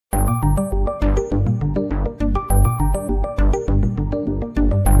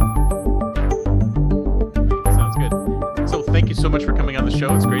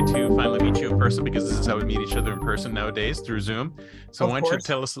show. It's great to finally meet you in person, because this is how we meet each other in person nowadays, through Zoom. So why don't you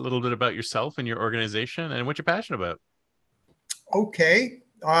tell us a little bit about yourself and your organization and what you're passionate about? Okay.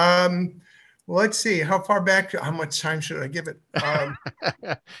 Let's see. How far back? How much time should I give it? I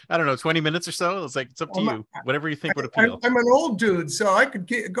don't know, 20 minutes or so. It's up to you. Whatever you think would appeal. I'm an old dude, so I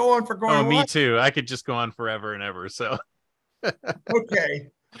could go on for going. Oh, me too. I could just go on forever and ever. So.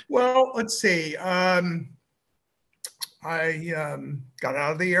 Okay. Well, let's see. I got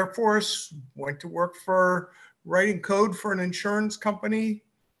out of the Air Force, went to work for writing code for an insurance company.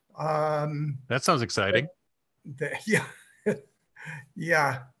 That sounds exciting. Yeah.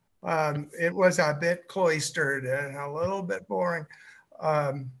 Yeah. It was a bit cloistered and a little bit boring.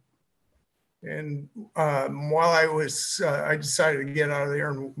 While I decided to get out of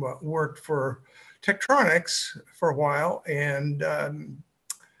there and worked for Tektronix for a while, and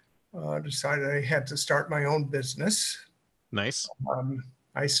decided I had to start my own business. Nice.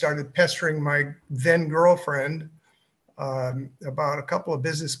 I started pestering my then girlfriend about a couple of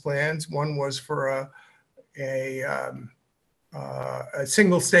business plans. One was for a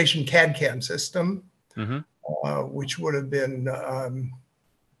single station CAD/CAM system, which would have been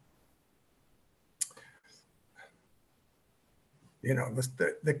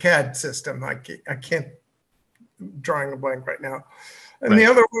the CAD system. I can't, drawing a blank right now. And the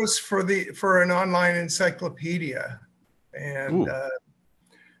other was for an online encyclopedia. And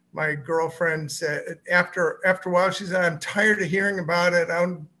my girlfriend said, after a while, she said, "I'm tired of hearing about it. I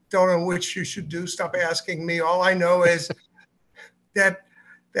don't know which you should do. Stop asking me. All I know is that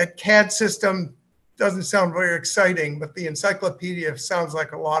CAD system doesn't sound very exciting, but the encyclopedia sounds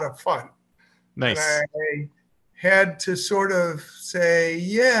like a lot of fun." Nice. And I had to sort of say,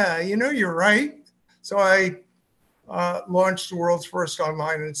 yeah, you're right. So I launched the world's first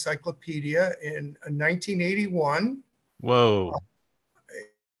online encyclopedia in 1981. Whoa.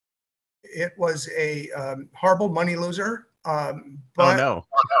 It was a horrible money loser. Oh, no.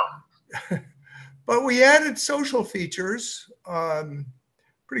 But we added social features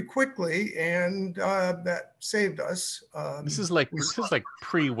pretty quickly, and that saved us. This is like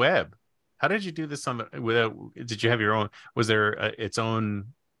pre-web. How did you do this did you have your own, was there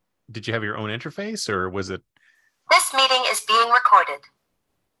did you have your own interface, or was it? This meeting is being recorded.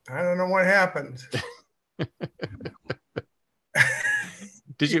 I don't know what happened.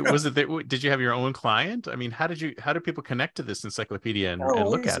 Did you have your own client? I mean, how did people connect to this encyclopedia and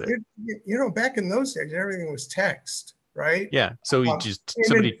look at it? Back in those days, everything was text, right? Yeah. So you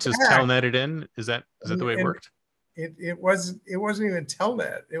somebody just telnetted in. Is that the way it worked? It wasn't even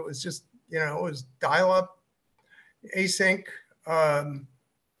telnet. It was just, it was dial up, async.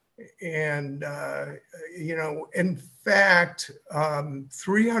 In fact,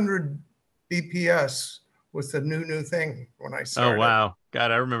 300 BPS was the new thing when I started. Oh, wow.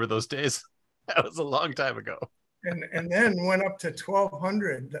 God, I remember those days. That was a long time ago. And then went up to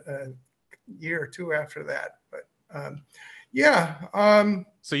 1200 a year or two after that. But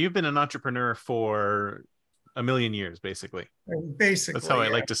so you've been an entrepreneur for a million years, basically. Basically. That's how I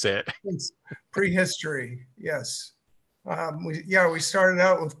like to say it. It's prehistory, yes. We started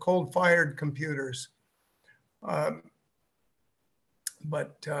out with coal-fired computers.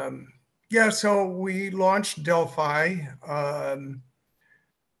 So we launched Delphi,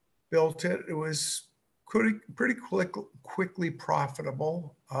 built it. It was pretty quickly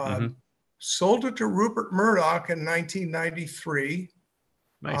profitable. Sold it to Rupert Murdoch in 1993.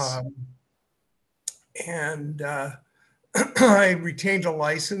 Nice. I retained a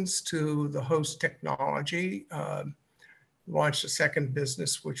license to the host technology. Launched a second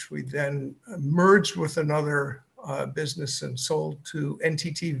business, which we then merged with another business and sold to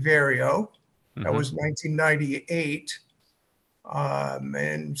NTT Vario. That was 1998.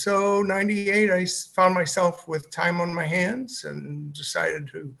 And so 98, I found myself with time on my hands and decided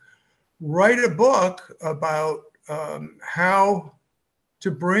to write a book about how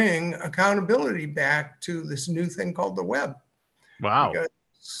to bring accountability back to this new thing called the web. Wow.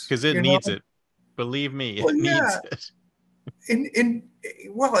 Because it needs it. Believe me, it needs it.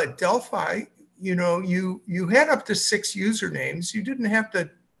 At Delphi, you had up to 6 usernames. You didn't have to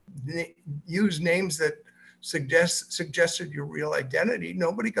use names that suggested your real identity.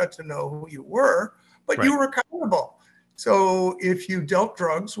 Nobody got to know who you were, but you were accountable. So if you dealt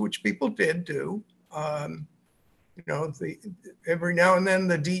drugs, which people did do, every now and then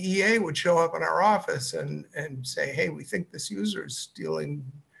the DEA would show up in our office and say, "Hey, we think this user is stealing,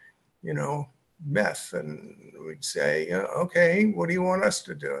 meth." And we'd say, "Okay, what do you want us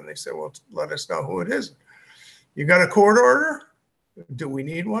to do?" And they said, "Well, let us know who it is." "You got a court order?" "Do we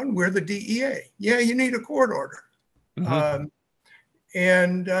need one? We're the DEA." "Yeah, you need a court order."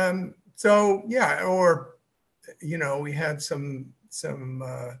 And so, yeah, or, we had some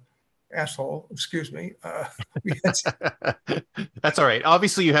asshole, excuse me. We had That's all right.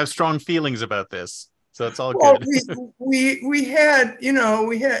 Obviously, you have strong feelings about this, so it's all Well, good. we had,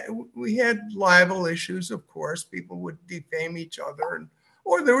 we had libel issues, of course. People would defame each other,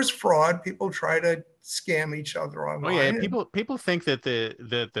 or there was fraud. People try to scam each other Oh yeah, online. people think that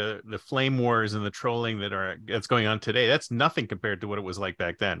the flame wars and the trolling that's going on today, that's nothing compared to what it was like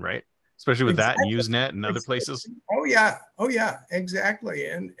back then, right? Especially with that and Exactly. Usenet and other places. Oh yeah, exactly.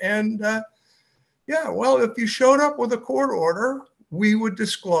 And yeah, well, if you showed up with a court order, we would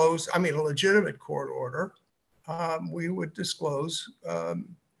disclose. I mean, a legitimate court order. We would disclose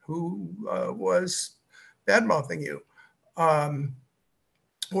who was bad mouthing you,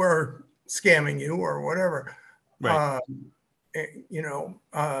 or scamming you, or whatever. Right.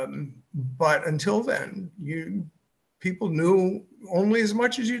 But until then, people knew only as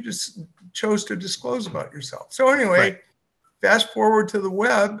much as you just chose to disclose about yourself. So anyway, Right. fast forward to the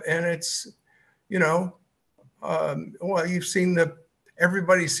web, and it's, well,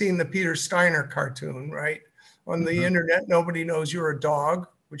 everybody's seen the Peter Steiner cartoon, right? On the internet, nobody knows you're a dog,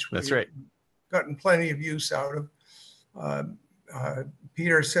 which That's we've right. gotten plenty of use out of.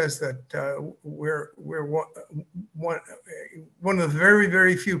 Peter says that we're one of the very,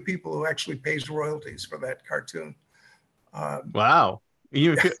 very few people who actually pays royalties for that cartoon. Wow.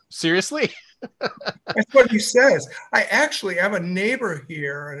 Seriously? That's what he says. I actually have a neighbor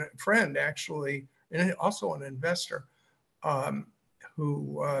here, and a friend actually, and also an investor,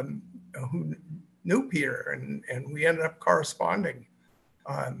 who knew Peter, and we ended up corresponding.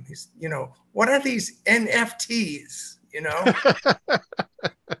 He's, what are these NFTs?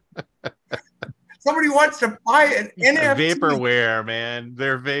 Somebody wants to buy an NFT. Vaporware, man.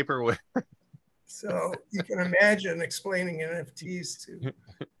 They're vaporware. So you can imagine explaining NFTs to.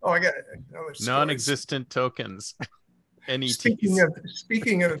 Oh, I got another story. Non-existent tokens. NETs.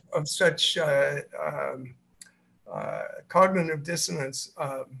 Speaking of such cognitive dissonance,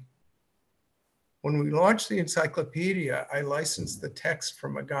 when we launched the encyclopedia, I licensed the text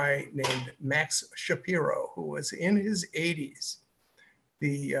from a guy named Max Shapiro, who was in his 80s,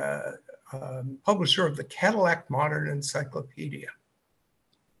 the publisher of the Cadillac Modern Encyclopedia.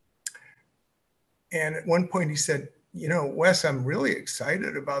 And at one point he said, Wes, I'm really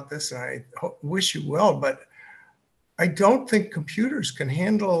excited about this, and I wish you well, but I don't think computers can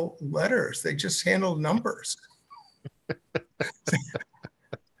handle letters. They just handle numbers.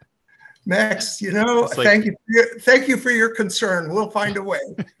 Max, thank you for your concern. We'll find a way.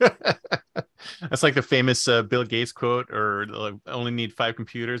 That's like the famous Bill Gates quote, or only need 5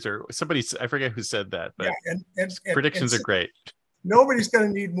 computers, or somebody, I forget who said that, but yeah, and predictions are great. Nobody's going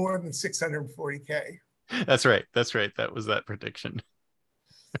to need more than 640K. That's right. That was that prediction.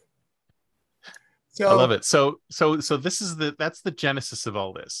 So I love it. So this is that's the genesis of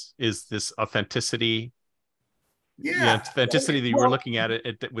all this, is this authenticity. Yeah, authenticity that you were looking at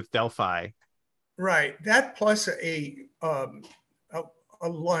it with Delphi. Right. That plus a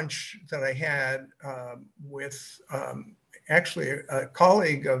lunch that I had with actually a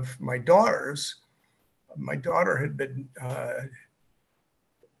colleague of my daughter's. My daughter had been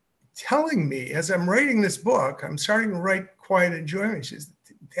telling me, as I'm writing this book, I'm starting to write Quiet Enjoyment. She says,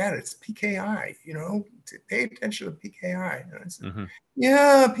 Dad, it's PKI, pay attention to PKI. And I said,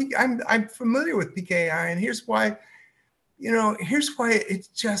 yeah, I'm familiar with PKI, and here's why it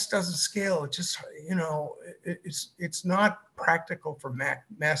just doesn't scale. It just, it's not practical for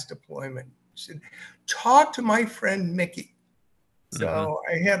mass deployment. She said, talk to my friend Mickey. So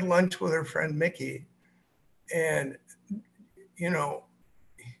I had lunch with her friend Mickey, and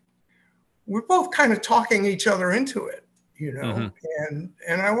we're both kind of talking each other into it, and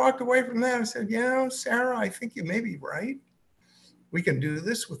I walked away from that. I said, Sarah, I think you may be right. We can do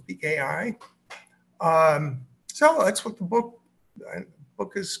this with PKI. So that's what the book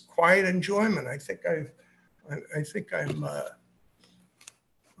is, Quiet Enjoyment. I think I'm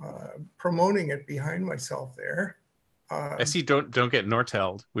promoting it behind myself there. I see. Don't get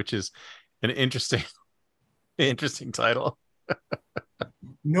Nortel, which is an interesting title.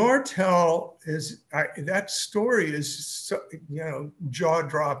 Nortel is that story is so, jaw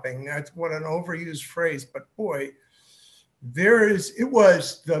dropping. That's what an overused phrase, but boy, it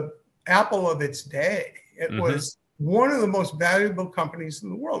was the apple of its day. It was one of the most valuable companies in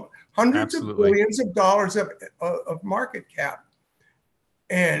the world, hundreds of billions of dollars of market cap,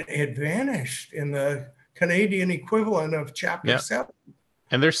 and it vanished in the Canadian equivalent of Chapter 7.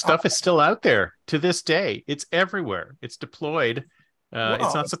 And their stuff is still out there to this day. It's everywhere. It's deployed.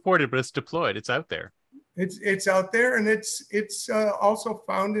 It's not supported, but it's deployed. It's out there. It's out there, and it's also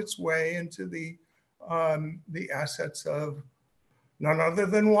found its way into the assets of none other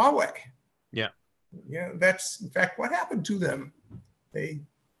than Huawei. Yeah. Yeah, that's in fact what happened to them. They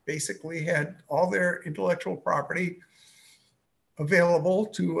basically had all their intellectual property available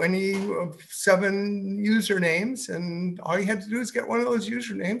to any of 7 usernames, and all you had to do is get one of those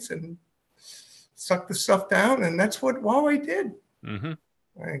usernames and suck the stuff down, and that's what Huawei did. Mm-hmm.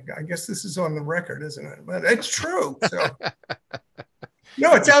 I guess this is on the record, isn't it? But it's true. So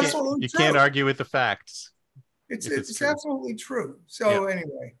no, it's absolutely true. You can't argue with the facts. It's true. Absolutely true. So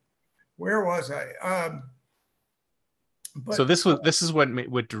anyway, where was I? But, so this is what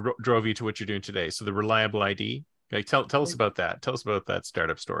drove you to what you're doing today. So the reliable ID. Okay, tell us about that. Tell us about that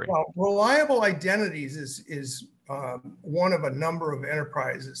startup story. Well, Reliable Identities is one of a number of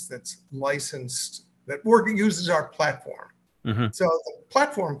enterprises that's licensed that uses our platform. Mm-hmm. So the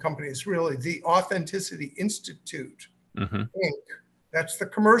platform company is really the Authenticity Institute, mm-hmm. Inc. That's the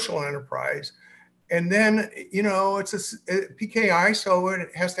commercial enterprise. And then, it's a PKI, so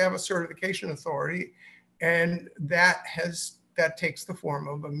it has to have a certification authority. And that takes the form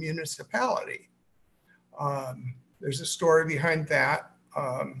of a municipality. There's a story behind that.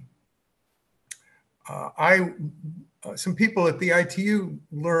 Some people at the ITU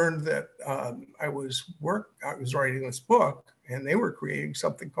learned that I was writing this book, and they were creating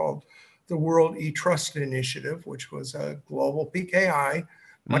something called the World eTrust Initiative, which was a global PKI,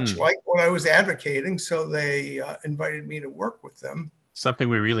 much like what I was advocating. So they invited me to work with them. Something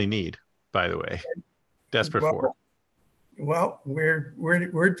we really need, by the way. Desperate for. Well,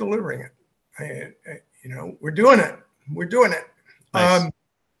 we're delivering it. We're doing it. We're doing it. Nice.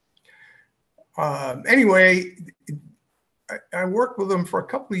 Anyway, I worked with them for a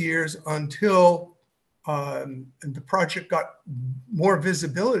couple of years until the project got more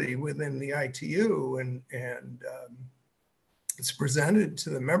visibility within the ITU, and it's presented to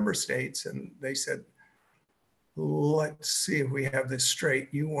the member states, and they said, let's see if we have this straight.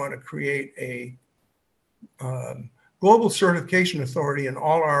 You want to create a global certification authority, and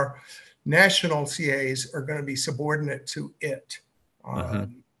all our national CAs are going to be subordinate to it.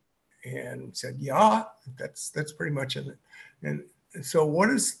 And said, yeah, that's pretty much it. And so what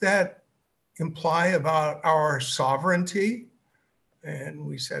does that imply about our sovereignty? And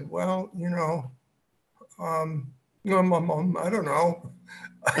we said, well, I don't know.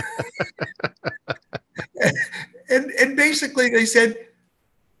 and basically they said,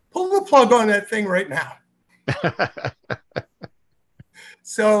 pull the plug on that thing right now.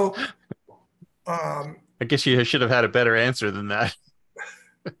 So I guess you should have had a better answer than that.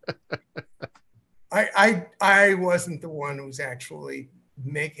 I wasn't the one who was actually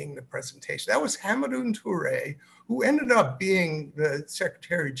making the presentation. That was Hamadoun Touré, who ended up being the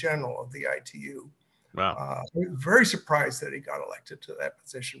Secretary General of the ITU. Wow. Very surprised that he got elected to that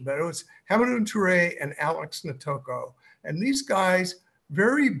position. But it was Hamadoun Touré and Alex Ntoko. And these guys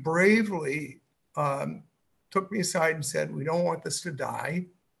very bravely took me aside and said, we don't want this to die.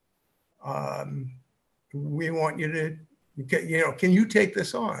 We want you to can you take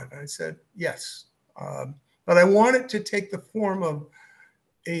this on? I said, yes. But I want it to take the form of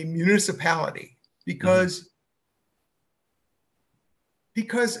a municipality because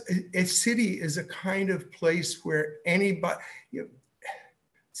a city is a kind of place where anybody,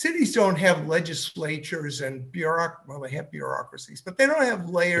 cities don't have legislatures and well, they have bureaucracies, but they don't have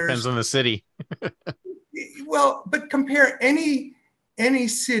layers. Depends on the city. Well, but compare any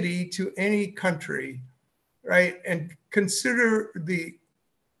city to any country, right? And consider the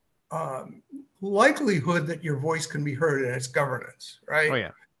likelihood that your voice can be heard in its governance, right? Oh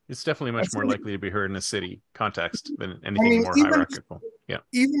yeah, it's definitely much more likely to be heard in a city context than anything more hierarchical. Yeah.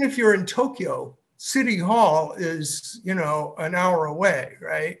 Even if you're in Tokyo, City Hall is an hour away,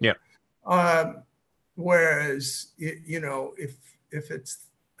 right? Yeah. Whereas if it's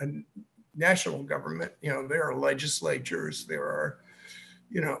a national government, there are legislatures, there are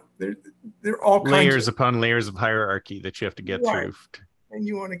there are all layers upon layers of hierarchy that you have to get through. And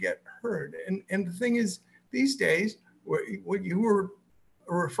you want to get heard. And the thing is, these days, what you were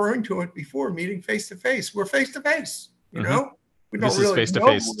referring to it before, meeting face to face, we're face to face. We don't this really is face to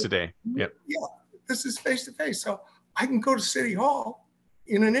face today. Yep. Yeah, this is face to face. So I can go to City Hall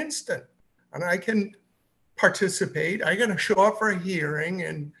in an instant, and I can participate. I got to show up for a hearing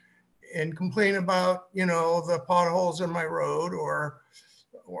and complain about the potholes in my road or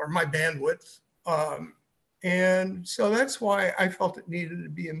my bandwidth. And so that's why I felt it needed to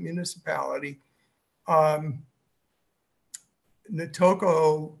be a municipality. Ntoko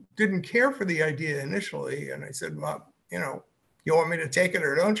didn't care for the idea initially. And I said, well, you want me to take it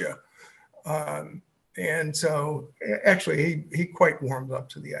or don't you? And so actually he quite warmed up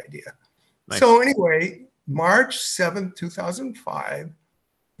to the idea. Nice. So anyway, March 7th, 2005,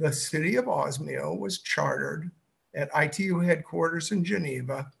 the city of Osmio was chartered at ITU headquarters in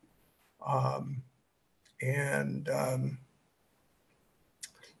Geneva. And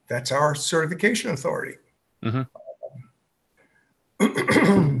that's our certification authority. Mm-hmm.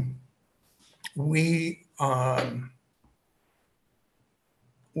 We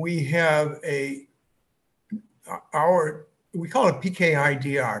have we call it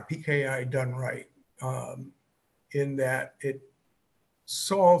PKI-DR, PKI done right, in that it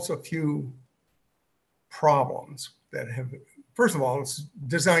solves a few problems that have, first of all, it's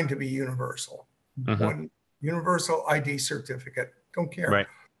designed to be universal. Mm-hmm. One universal ID certificate. Don't care Right.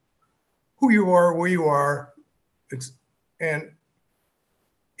 who you are, where you are. And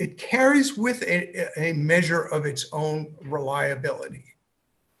it carries with it a measure of its own reliability.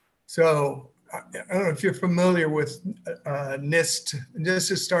 So I don't know if you're familiar with NIST. NIST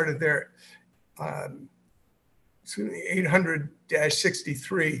has started their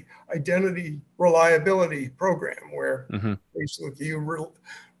 800-63 identity reliability program, where Mm-hmm. basically you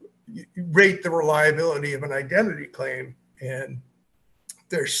rate the reliability of an identity claim, and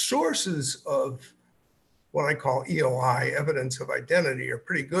their sources of what I call EOI, evidence of identity, are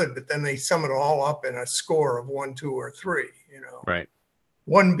pretty good, but then they sum it all up in a score of 1, 2, or 3, Right.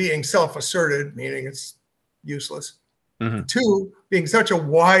 1 being self-asserted, meaning it's useless. Mm-hmm. 2 being such a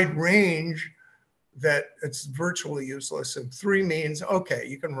wide range that it's virtually useless. And 3 means, okay,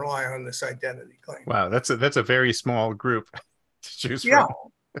 you can rely on this identity claim. Wow, that's a very small group to choose Yeah. from.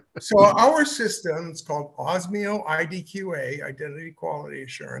 So our system is called Osmio IDQA, Identity Quality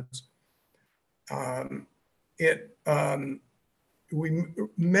Assurance.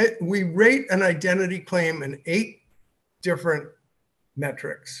 We rate an identity claim in 8 different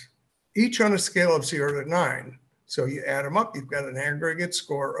metrics, each on a scale of 0 to 9. So you add them up, you've got an aggregate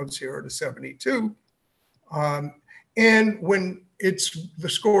score of 0 to 72. And when the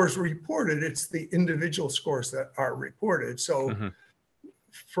scores reported, it's the individual scores that are reported. So, Mm-hmm.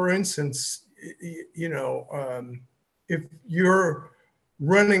 for instance, if you're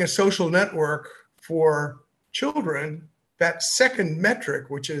running a social network for children, that second metric,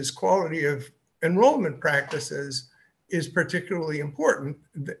 which is quality of enrollment practices, is particularly important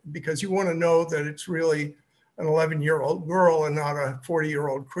because you want to know that it's really an 11-year-old girl and not a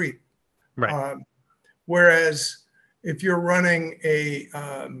 40-year-old creep. Right. Whereas if you're running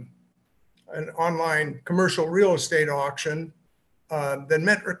an online commercial real estate auction, then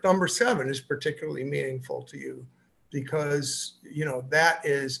metric number 7 is particularly meaningful to you because that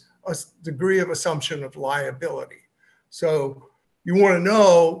is a degree of assumption of liability. So you want to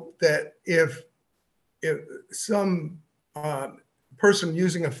know that if some person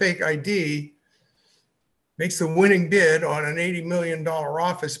using a fake ID makes the winning bid on an $80 million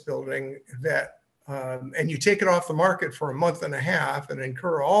office building, and you take it off the market for a month and a half and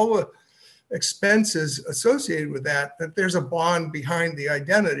incur all the expenses associated with that there's a bond behind the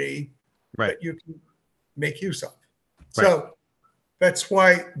identity Right. that you can make use of. Right. So that's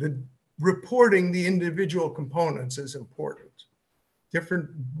why the reporting the individual components is important. Different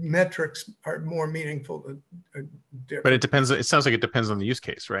metrics are more meaningful than different. But it depends. It sounds like it depends on the use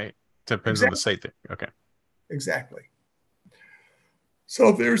case, right? It depends on the site thing. Okay. Exactly.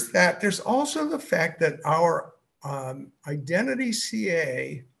 So there's that. There's also the fact that our identity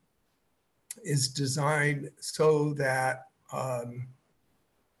CA is designed so that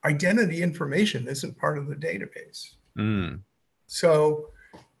identity information isn't part of the database. Mm. So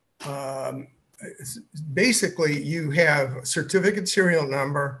basically you have certificate serial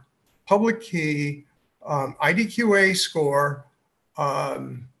number, public key, IDQA score,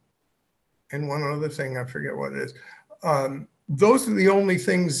 and one other thing, I forget what it is. Those are the only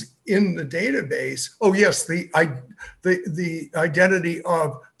things in the database. Oh yes, the identity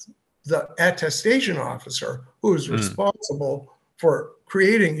of the attestation officer who is responsible for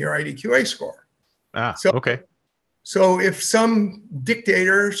creating your IDQA score. Okay. So if some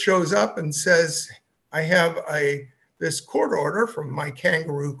dictator shows up and says, I have this court order from my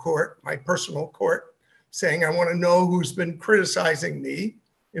kangaroo court, my personal court, saying I want to know who's been criticizing me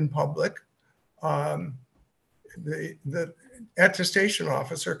in public, the attestation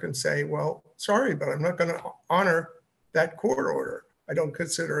officer can say, well, sorry, but I'm not going to honor that court order. I don't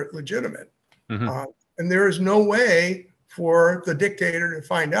consider it legitimate. Mm-hmm. And there is no way for the dictator to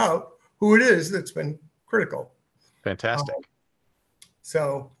find out who it is that's been critical. Fantastic.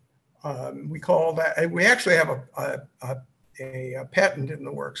 We call that, we actually have a patent in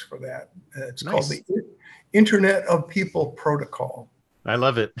the works for that. It's Nice. called the Internet of People Protocol. I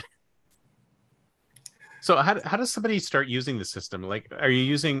love it. So how does somebody start using the system? Like, are you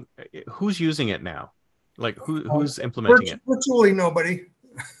using, who's using it now? Like who's implementing it? Virtually nobody.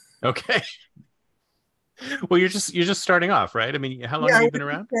 Okay. Well, you're just starting off, right? I mean, how long Yeah, have you been we're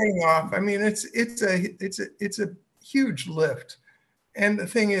around? paying off. I mean, it's a huge lift. And the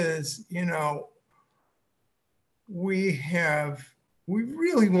thing is, we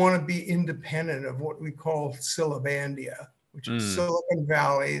really want to be independent of what we call syllabandia, which is Mm. Silicon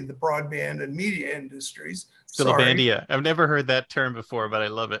Valley, the broadband and media industries. Sorry. Syllabandia. I've never heard that term before, but I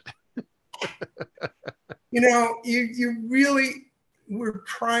love it. You really, we're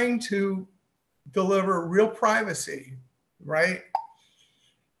trying to deliver real privacy, right?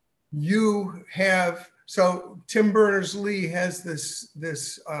 So Tim Berners-Lee has this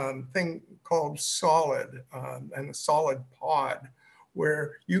thing called Solid, and a Solid Pod,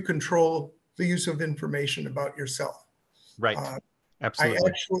 where you control the use of information about yourself. Right. Uh, I Absolutely.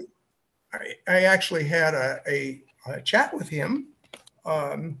 actually, I actually had a chat with him,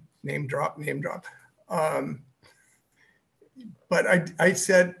 name drop. But I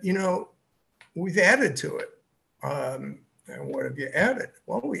said, we've added to it. And what have you added?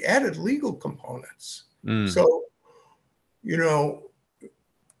 Well, we added legal components. Mm. So,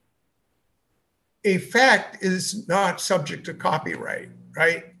 a fact is not subject to copyright,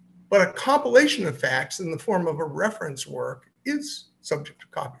 right? But a compilation of facts in the form of a reference work is subject to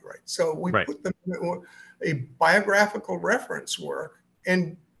copyright. So we Right. put them in a biographical reference work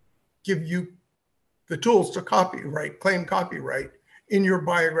and give you the tools to claim copyright in your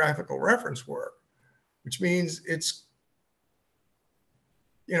biographical reference work, which means it's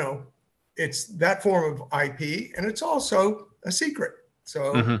that form of IP, and it's also a secret.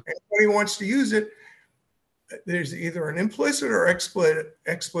 So Mhm. anybody who wants to use it, there's either an implicit or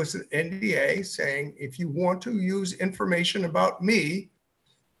explicit NDA saying, if you want to use information about me,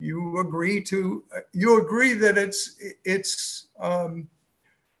 you agree that it's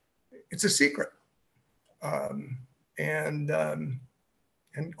a secret, and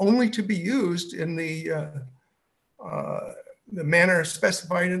only to be used in the manner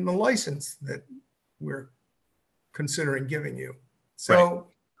specified in the license that we're considering giving you. Right.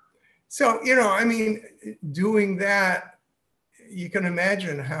 So, I mean, doing that, you can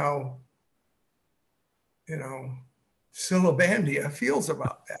imagine how, Syllabandia feels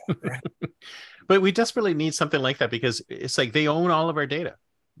about that, right? But we desperately need something like that because it's like they own all of our data.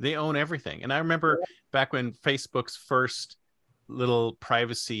 They own everything. And I remember back when Facebook's first little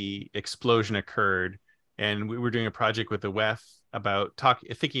privacy explosion occurred, and we were doing a project with the WEF about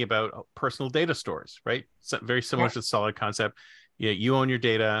thinking about personal data stores, right? So very similar to the solid concept. You own your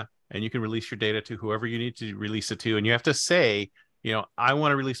data and you can release your data to whoever you need to release it to. And you have to say, I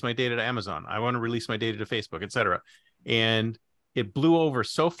want to release my data to Amazon. I want to release my data to Facebook, etc. And it blew over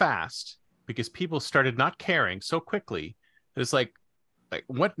so fast because people started not caring so quickly. It's like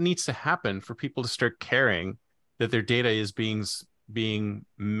what needs to happen for people to start caring that their data is being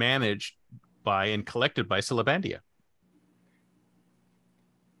managed by and collected by Syllabandia?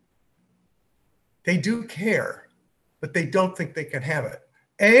 They do care, but they don't think they can have it.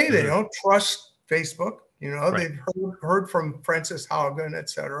 They don't trust Facebook. Right. They've heard from Frances Haugen, et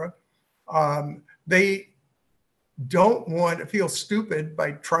cetera. They don't want to feel stupid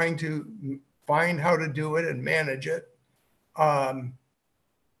by trying to find how to do it and manage it. Oh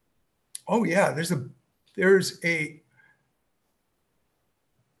yeah, there's a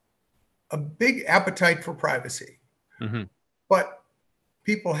big appetite for privacy, but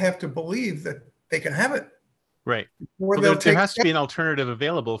people have to believe that they can have it. Right. Or Well, there has to be an alternative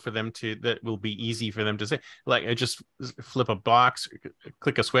available for them that will be easy for them to say, like I just flip a box,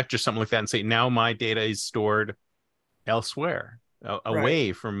 click a switch or something like that and say, now my data is stored elsewhere,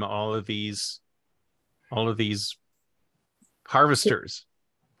 away from all of these harvesters.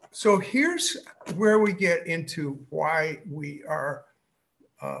 So here's where we get into why we are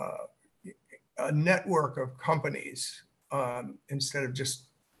a network of companies instead of just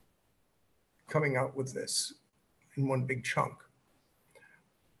coming out with this in one big chunk.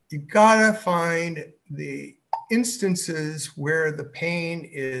 You gotta find the instances where the pain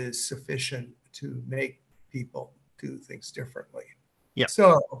is sufficient to make people do things differently. Yeah.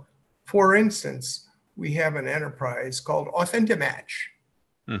 So, for instance, we have an enterprise called Authentimatch.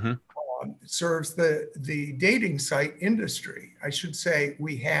 It serves the dating site industry. I should say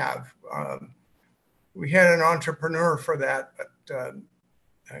we had an entrepreneur for that, but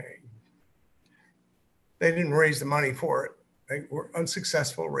they didn't raise the money for it. They were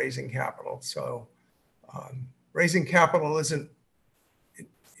unsuccessful raising capital. So raising capital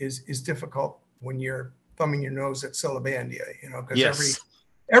is difficult when you're thumbing your nose at Syllabandia, because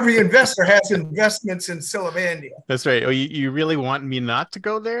Every investor has investments in Syllabandia. That's right. Oh, you really want me not to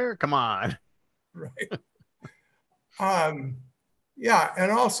go there? Come on. Right. Yeah, and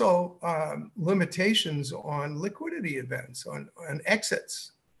also limitations on liquidity events, on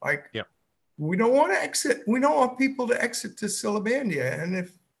exits. Like, yep. we don't want to exit. We don't want people to exit to Syllabandia. And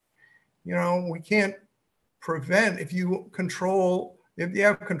if, we can't prevent, if you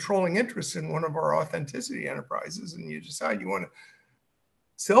have controlling interest in one of our authenticity enterprises and you decide you want to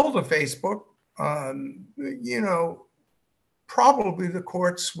sell to Facebook, probably the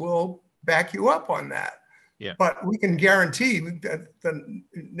courts will back you up on that. Yeah. But we can guarantee that the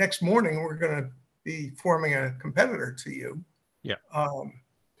next morning we're going to be forming a competitor to you. Yeah. Well,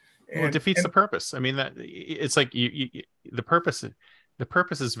 it defeats the purpose. I mean, that it's like the purpose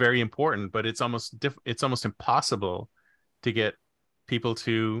is very important, but it's almost impossible to get people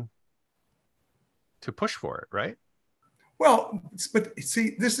to push for it, right? Well, but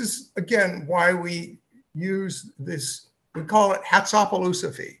see, this is again why we use this. We call it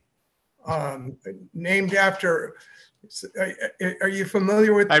Hatsopaloosafi, named after. Are you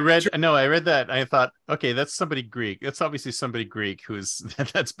familiar with? I read that. I thought, okay, that's somebody Greek. That's obviously somebody Greek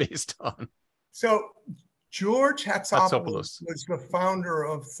that's based on. So George Hatsopoulos was the founder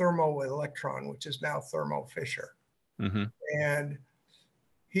of Thermo Electron, which is now Thermo Fisher. Mm-hmm. And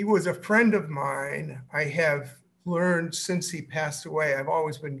he was a friend of mine. I have learned since he passed away, I've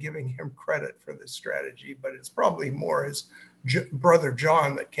always been giving him credit for this strategy, but it's probably more his brother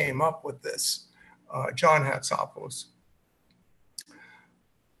John that came up with this, John Hatsopoulos.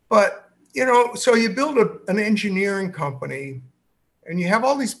 But, so you build an engineering company and you have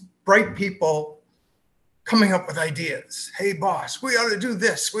all these bright people coming up with ideas. Hey, boss, we ought to do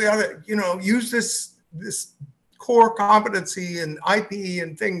this. We ought to, use this core competency and IP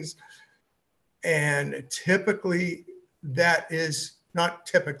and things. And typically, that is not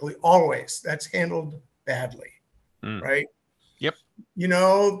typically, always, that's handled badly, right? Yep.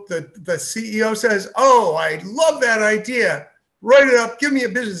 The CEO says, oh, I love that idea. Write it up. Give me a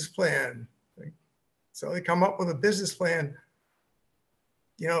business plan. So they come up with a business plan.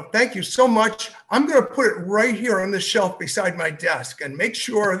 Thank you so much. I'm going to put it right here on the shelf beside my desk and make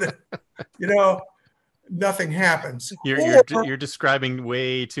sure that, nothing happens. You're describing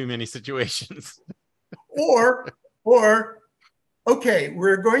way too many situations. or, okay,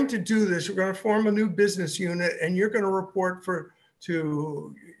 we're going to do this. We're going to form a new business unit, and you're going to report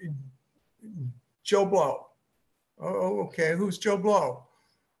to Joe Blow. Oh, okay. Who's Joe Blow?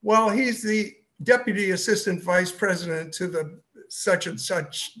 Well, he's the deputy assistant vice president to the such and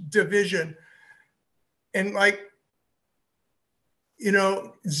such division, and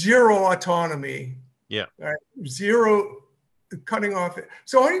zero autonomy. Yeah. Right? Zero cutting off.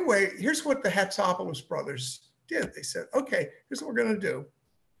 So anyway, here's what the Hatsopoulos brothers did. They said, okay, here's what we're going to do.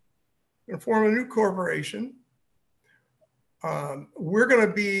 We're going to form a new corporation. We're going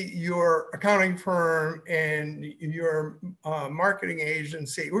to be your accounting firm and your marketing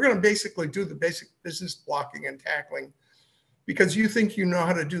agency. We're going to basically do the basic business blocking and tackling, because you think you know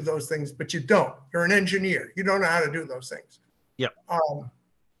how to do those things, but you don't. You're an engineer. You don't know how to do those things. Yep.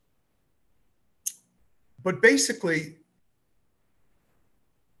 But basically,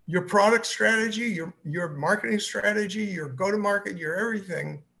 your product strategy, your marketing strategy, your go-to-market, your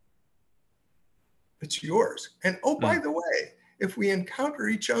everything, it's yours. And by the way, if we encounter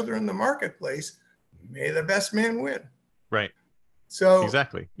each other in the marketplace, may the best man win. Right. So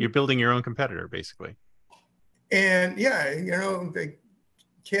exactly. You're building your own competitor, basically. And yeah, they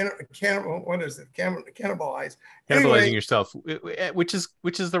cannibalize. Cannibalizing anyway, yourself, which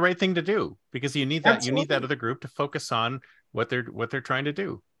is the right thing to do, because you need that. Absolutely. You need that other group to focus on what they're trying to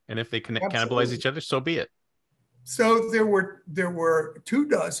do. And if they can cannibalize each other, so be it. So there were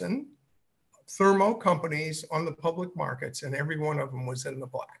 24 thermo companies on the public markets, and every one of them was in the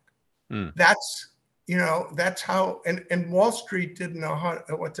black. That's how, and Wall Street didn't know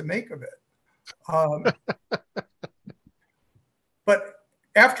what to make of it. But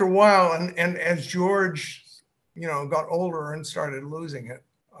after a while, and as George, got older and started losing it,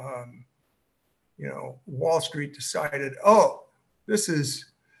 Wall Street decided, oh, this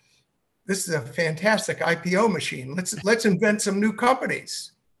is a fantastic IPO machine. Let's invent some new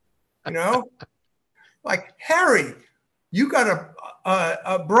companies. Like, Harry, you got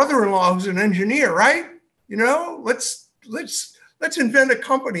a brother-in-law who's an engineer, right? Let's invent a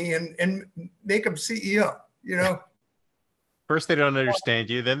company and make him CEO. First they don't understand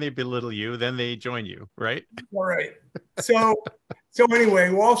you, then they belittle you, then they join you, right? All right. So anyway,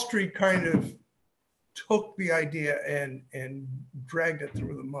 Wall Street kind of took the idea and dragged it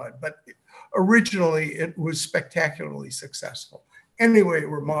through the mud. But originally, it was spectacularly successful. anyway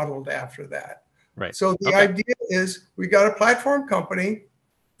were modeled after that. Right. So the idea is we got a platform company,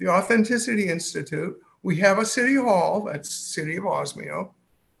 the Authenticity Institute. We have a city hall, that's City of Osmio.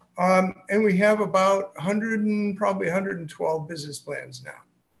 And we have about 100 and probably 112 business plans now.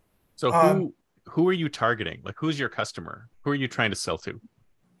 So who are you targeting? Like, who's your customer? Who are you trying to sell to?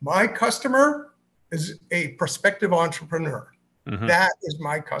 My customer is a prospective entrepreneur. Mm-hmm. That is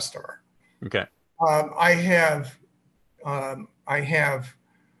my customer. Okay. I have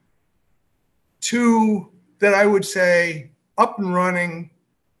two that I would say up and running,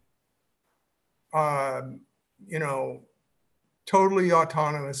 totally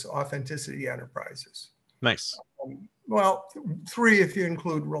autonomous authenticity enterprises. Nice. Well, three if you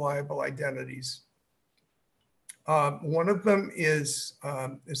include reliable identities. One of them is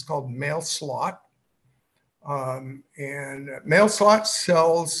called MailSlot. And MailSlot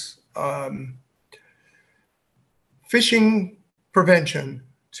sells phishing prevention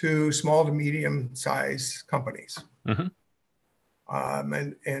to small to medium size companies. Mm-hmm.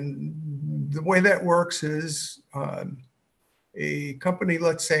 And the way that works is a company,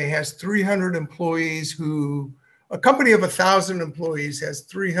 let's say, has 300 employees a company of 1,000 employees has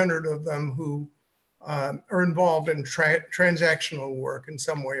 300 of them who are involved in transactional work in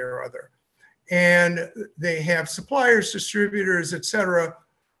some way or other. And they have suppliers, distributors, et cetera,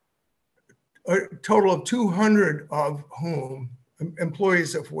 a total of 200 of whom,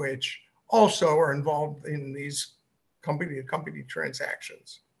 employees of which also are involved in these company-to-company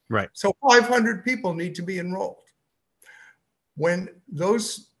transactions. Right. So 500 people need to be enrolled. When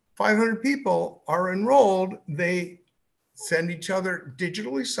those 500 people are enrolled, they send each other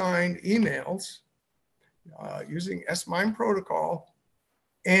digitally signed emails using S-MIME protocol.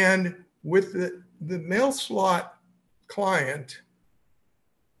 And with the MailSlot client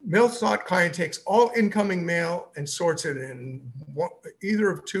takes all incoming mail and sorts it in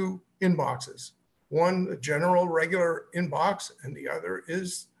either of two inboxes. One, the general regular inbox, and the other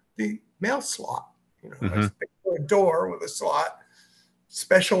is the mail slot. Mm-hmm. It's a door with a slot.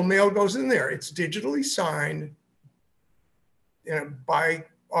 Special mail goes in there. It's digitally signed by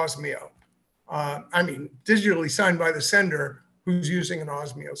Osmio. Digitally signed by the sender who's using an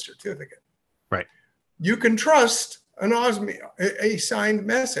Osmio certificate. Right. You can trust an Osmio, a signed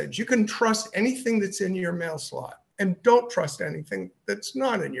message. You can trust anything that's in your mail slot, and don't trust anything that's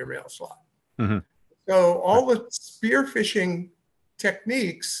not in your mail slot. Mm-hmm. So all the spear phishing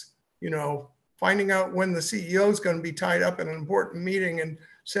techniques, finding out when the CEO is going to be tied up in an important meeting and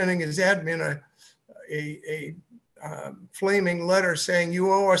sending his admin a flaming letter saying,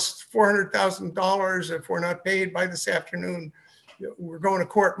 you owe us $400,000 if we're not paid by this afternoon. We're going to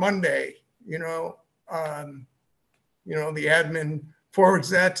court Monday. The admin forwards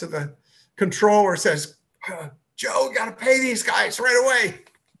that to the controller, says, Joe, we got to pay these guys right away.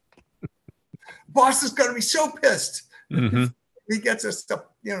 Boss is going to be so pissed. Mm-hmm. He gets a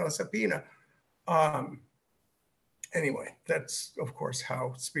subpoena. Anyway, that's of course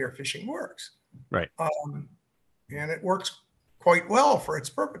how spear phishing works. Right. And it works quite well for its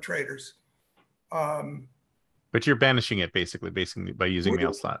perpetrators. But you're banishing it basically by using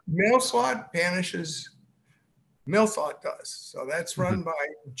MailSlot. MailSlot banishes. MailSlot does. So that's run by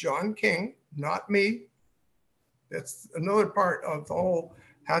John King, not me. That's another part of the whole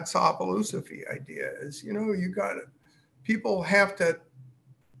Hatsapalooza idea is, people have to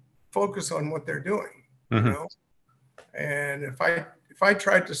focus on what they're doing, And if I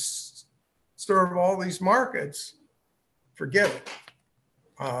tried to serve all these markets, forget it.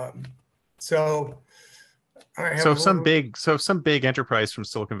 If some big enterprise from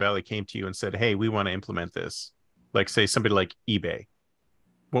Silicon Valley came to you and said, "Hey, we want to implement this," like say somebody like eBay,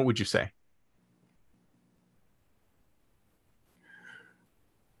 what would you say?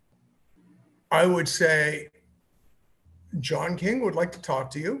 I would say John King would like to talk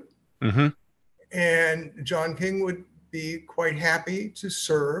to you. Mm-hmm. And John King would be quite happy to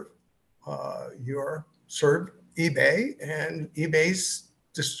serve eBay and eBay's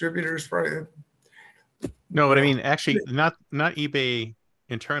distributors for. No, but I mean, actually, not eBay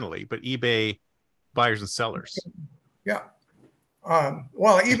internally, but eBay buyers and sellers. Yeah.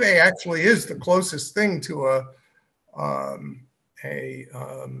 Well, eBay actually is the closest thing to a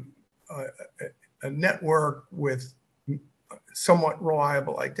network with somewhat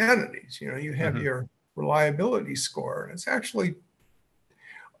reliable identities. You have your reliability score, and it's actually,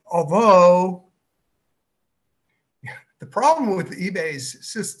 although the problem with eBay's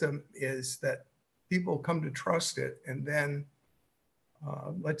system is that people come to trust it, and then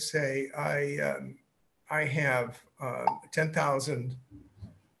let's say I have 10,000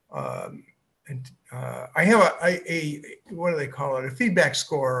 I have a what do they call it? A feedback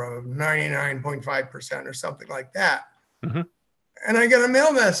score of 99.5% or something like that. Mm-hmm. And I get a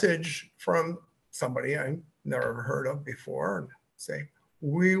mail message from somebody I never heard of before and say,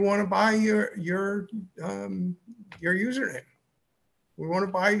 we want to buy your username. We want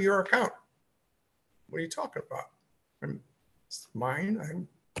to buy your account. What are you talking about? It's mine. I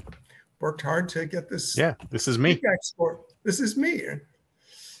worked hard to get this. Yeah, this is me. Feedback score. This is me.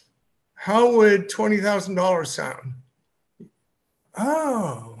 How would $20,000 sound?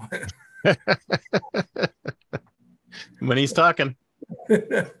 Oh. When he's talking.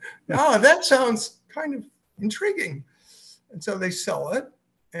 Oh, that sounds kind of intriguing. And so they sell it.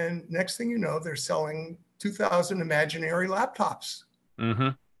 And next thing you know, they're selling 2,000 imaginary laptops. Mm-hmm.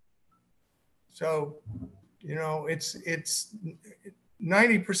 So, it's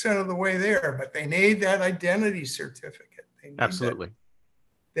 90% of the way there, but they need that identity certificate. Absolutely.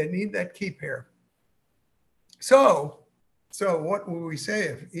 They need that key pair. So what would we say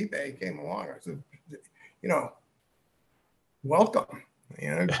if eBay came along? I said, welcome.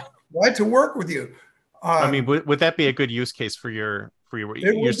 Glad to work with you. I mean, would that be a good use case for your?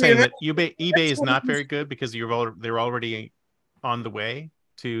 You're saying that eBay is not very good because they're already on the way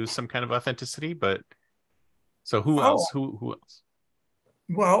to some kind of authenticity. But so who else? Who else?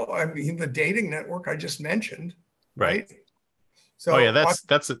 Well, I mean, the dating network I just mentioned, right? So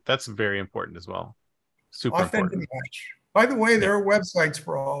that's very important as well. Super Authentic important. Match. By the way, there are websites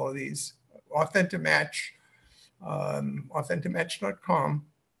for all of these. Authentic Match, authenticmatch.com.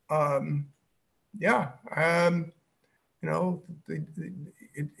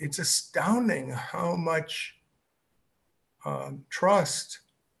 It's astounding how much trust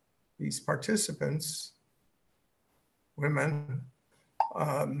these participants, women,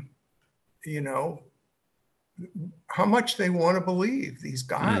 how much they want to believe these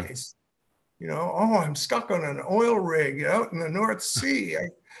guys. Oh, I'm stuck on an oil rig out in the North Sea.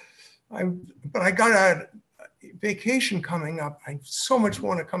 But I got a vacation coming up. I so much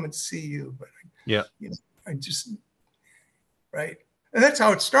want to come and see you, but I just right. And that's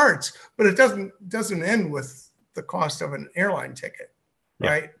how it starts. But it doesn't end with the cost of an airline ticket,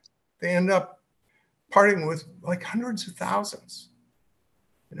 right? They end up parting with like hundreds of thousands.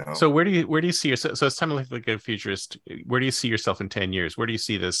 So where do you see yourself? So it's time to like a futurist. Where do you see yourself in 10 years? Where do you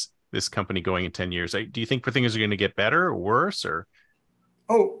see this company going in 10 years? Do you think things are going to get better or worse, or?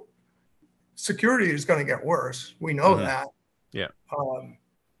 Oh, security is going to get worse. We know that. Yeah.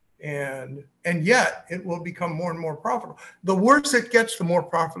 And yet it will become more and more profitable. The worse it gets, the more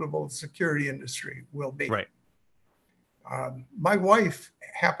profitable the security industry will be. Right. My wife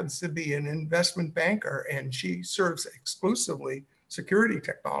happens to be an investment banker, and she serves exclusively security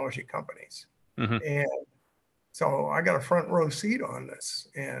technology companies. Mm-hmm. And so I got a front row seat on this.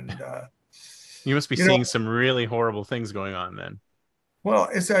 And you must be seeing some really horrible things going on then. Well,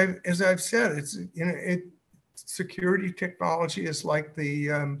 as I've said, it's security technology is like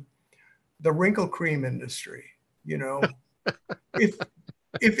the wrinkle cream industry.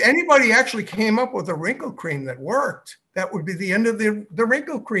 If anybody actually came up with a wrinkle cream that worked, that would be the end of the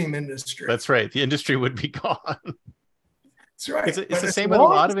wrinkle cream industry. That's right. The industry would be gone. That's right. It's the same with a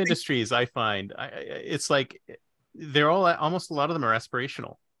lot of industries. I find it's like they're all almost, a lot of them are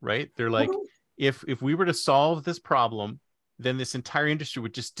aspirational, right? They're like, if we were to solve this problem, then this entire industry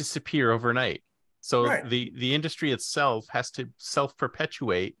would just disappear overnight. So the industry itself has to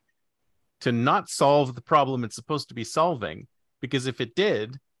self-perpetuate to not solve the problem it's supposed to be solving, because if it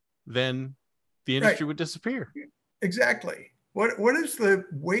did, then the industry would disappear. Exactly. What is the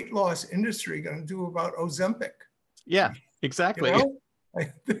weight loss industry going to do about Ozempic? Yeah, exactly.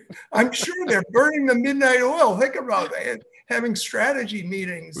 I'm sure they're burning the midnight oil. Think about it, having strategy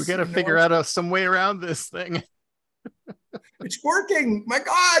meetings. We got to figure out some way around this thing. It's working. My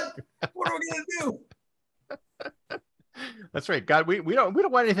God, what are we going to do? That's right. God, we don't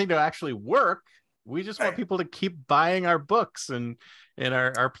want anything to actually work. We just want people to keep buying our books and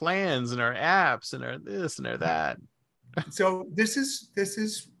our plans and our apps and our this and our that. So this is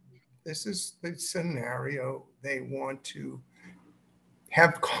the scenario they want to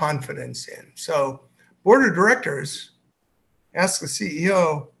have confidence in. So board of directors ask the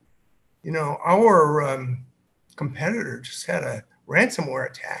CEO, our competitor just had a ransomware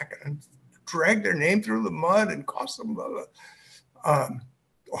attack and dragged their name through the mud and cost them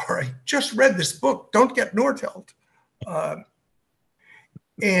or I just read this book, Don't Get Nortel.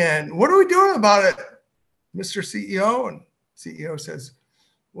 And what are we doing about it, Mr. CEO? And CEO says,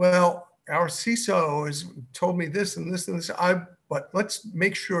 well, our CISO has told me this and this and this. But let's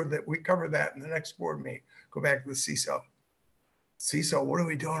make sure that we cover that in the next board meeting. Go back to the CISO. CISO, what are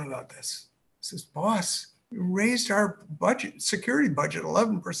we doing about this? says, boss, we raised our budget, security budget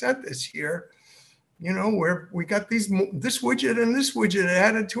 11% this year. You know, where we got this widget and this widget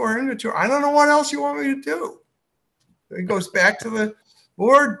added to our inventory. I don't know what else you want me to do. He goes back to the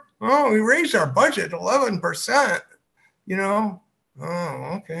board. Oh, we raised our budget 11%. You know,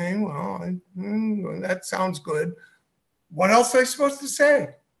 oh, okay, well, that sounds good. What else are I supposed to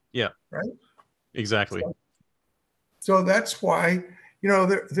say? Yeah. Right. Exactly. So that's why, you know,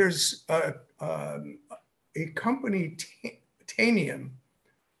 there's a company, Tanium,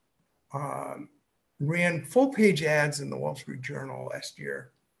 ran full page ads in the Wall Street Journal last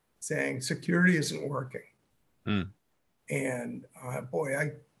year saying security isn't working. And boy,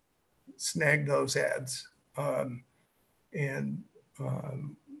 I snagged those ads.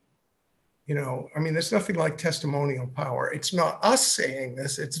 You know, I mean, there's nothing like testimonial power. It's not us saying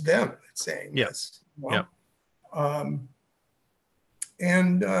this, it's them saying this. Well,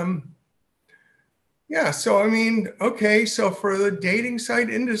 yeah, so I mean, okay, so for the dating site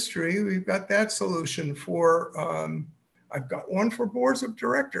industry, we've got that solution for, I've got one for boards of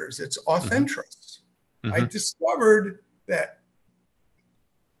directors. It's Authentress. I discovered that,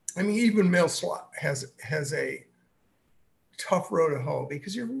 I mean, even MailSlot has a tough road to hoe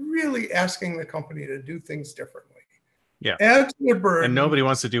because you're really asking the company to do things differently. Yeah. Add to the burden. And nobody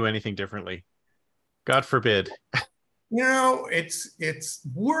wants to do anything differently. God forbid. You know, it's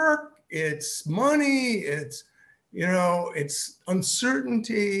work, it's money, it's, you know, it's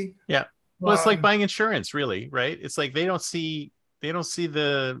uncertainty. Yeah. Well, it's like buying insurance, really, right? It's like they don't see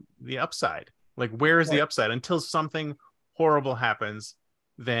the upside. Like, where is the upside? Until something horrible happens,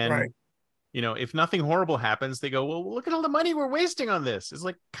 then you know, if nothing horrible happens, they go, well, look at all the money we're wasting on this. It's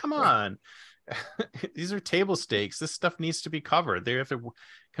like, come on. These are table stakes. This stuff needs to be covered. They have to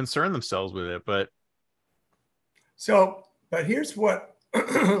concern themselves with it. But here's what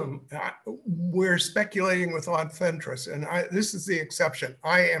we're speculating with Authentress, and this is the exception.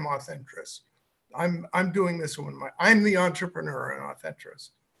 I am Authentress. I'm doing this one. I'm the entrepreneur in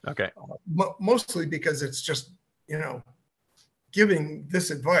Authentress. Okay. Mostly because it's just, you know, giving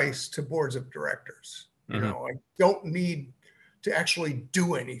this advice to boards of directors. You know, I don't need to actually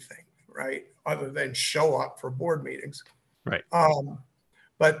do anything, right, other than show up for board meetings. Right.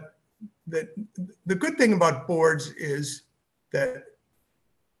 But the good thing about boards is that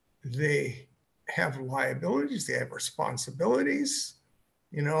they have liabilities, they have responsibilities,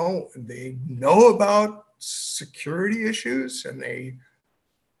 you know, they know about security issues and they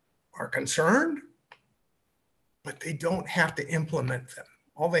are concerned, but they don't have to implement them.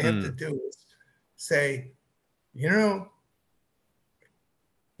 All they have to do is say, you know,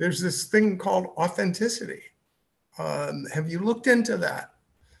 there's this thing called authenticity. Have you looked into that?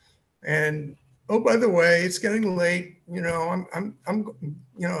 And oh, by the way, it's getting late. You know, I'm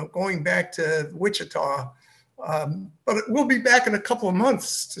you know, going back to Wichita, but we'll be back in a couple of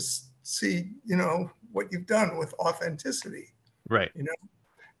months to see, you know, what you've done with authenticity. Right. You know,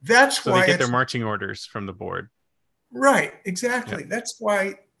 that's so why they get their marching orders from the board. Right. Exactly. Yep. That's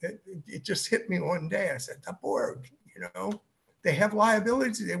why it just hit me one day. I said, the board, you know, they have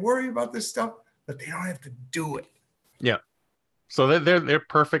liabilities. They worry about this stuff, but they don't have to do it. Yeah. So they're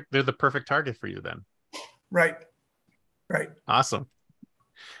perfect. They're the perfect target for you then. Right. Right. Awesome.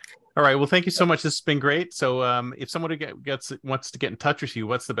 All right. Well, thank you so much. This has been great. So if someone wants to get in touch with you,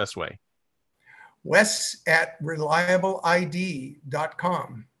 what's the best way? Wes at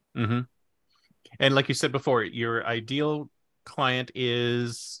reliableid.com. And like you said before, your ideal client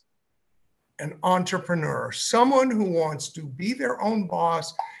is an entrepreneur, someone who wants to be their own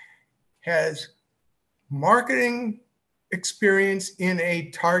boss, has marketing experience in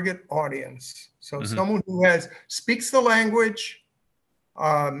a target audience. So someone who speaks the language,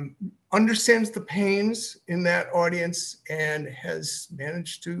 understands the pains in that audience, and has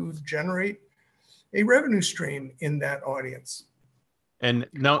managed to generate a revenue stream in that audience. And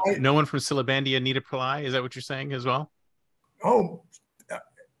no one from Syllabandia need apply. Is that what you're saying as well? Oh,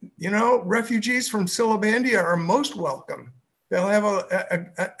 you know, refugees from Syllabandia are most welcome. They'll have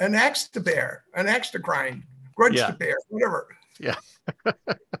an axe to bear, an axe to grind, grudge to bear, whatever. Yeah.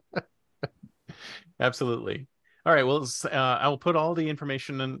 Absolutely. All right. Well, I will put all the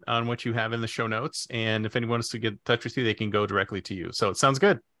information on what you have in the show notes. And if anyone wants to get in touch with you, they can go directly to you. So it sounds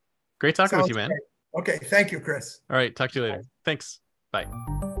good. Great talking with you, man. Great. Okay. Thank you, Chris. All right. Talk to you later. Thanks. Bye.